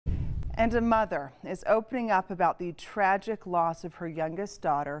And a mother is opening up about the tragic loss of her youngest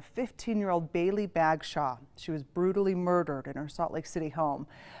daughter, 15-year-old Baleigh Bagshaw. She was brutally murdered in her Salt Lake City home.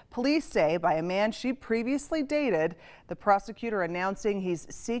 Police say by a man she previously dated. The prosecutor announcing he's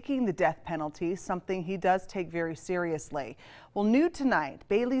seeking the death penalty, something he does take very seriously. Well, new tonight,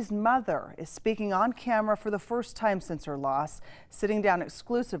 Baleigh's mother is speaking on camera for the first time since her loss, sitting down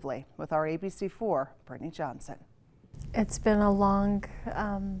exclusively with our ABC4 Brittany Johnson. It's been a long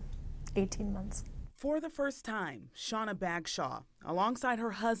 18 months. For the first time, Shauna Bagshaw, alongside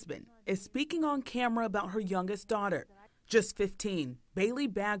her husband, is speaking on camera about her youngest daughter. Just 15,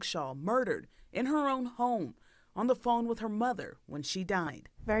 Baleigh Bagshaw murdered in her own home on the phone with her mother when she died.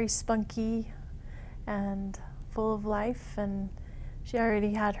 Very spunky and full of life, and she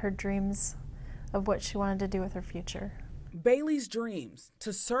already had her dreams of what she wanted to do with her future. Baleigh's dreams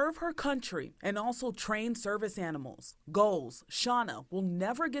to serve her country and also train service animals. Goals Shauna will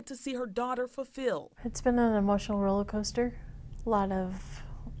never get to see her daughter fulfill. It's been an emotional roller coaster, a lot of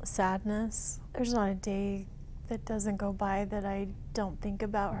sadness. There's not a day that doesn't go by that I don't think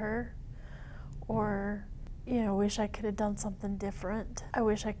about her or, wish I could have done something different. I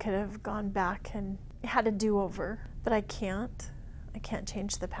wish I could have gone back and had a do-over, but I can't. I can't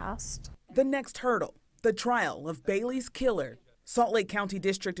change the past. The next hurdle, the trial of Baleigh's killer. Salt Lake County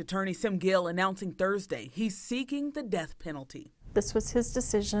District Attorney Sim Gill announcing Thursday he's seeking the death penalty. This was his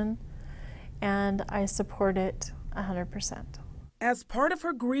decision, and I support it 100%. As part of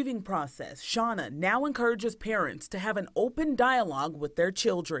her grieving process, Shauna now encourages parents to have an open dialogue with their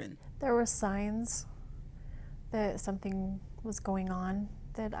children. There were signs that something was going on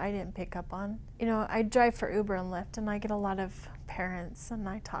that I didn't pick up on. I drive for Uber and Lyft, and I get a lot of parents, and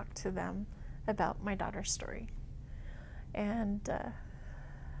I talk to them about my daughter's story. And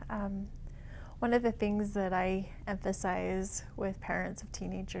one of the things that I emphasize with parents of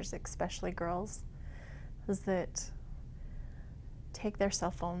teenagers, especially girls, is that take their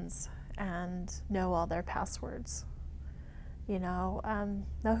cell phones and know all their passwords. Know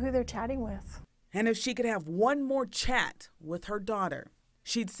who they're chatting with. And if she could have one more chat with her daughter,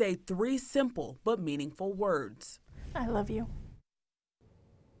 she'd say 3 simple but meaningful words. I love you.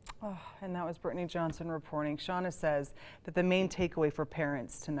 Oh, and that was Brittany Johnson reporting. Shauna says that the main takeaway for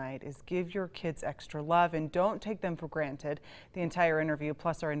parents tonight is give your kids extra love and don't take them for granted. The entire interview,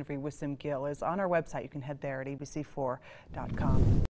 plus our interview with Sim Gill, is on our website. You can head there at abc4.com.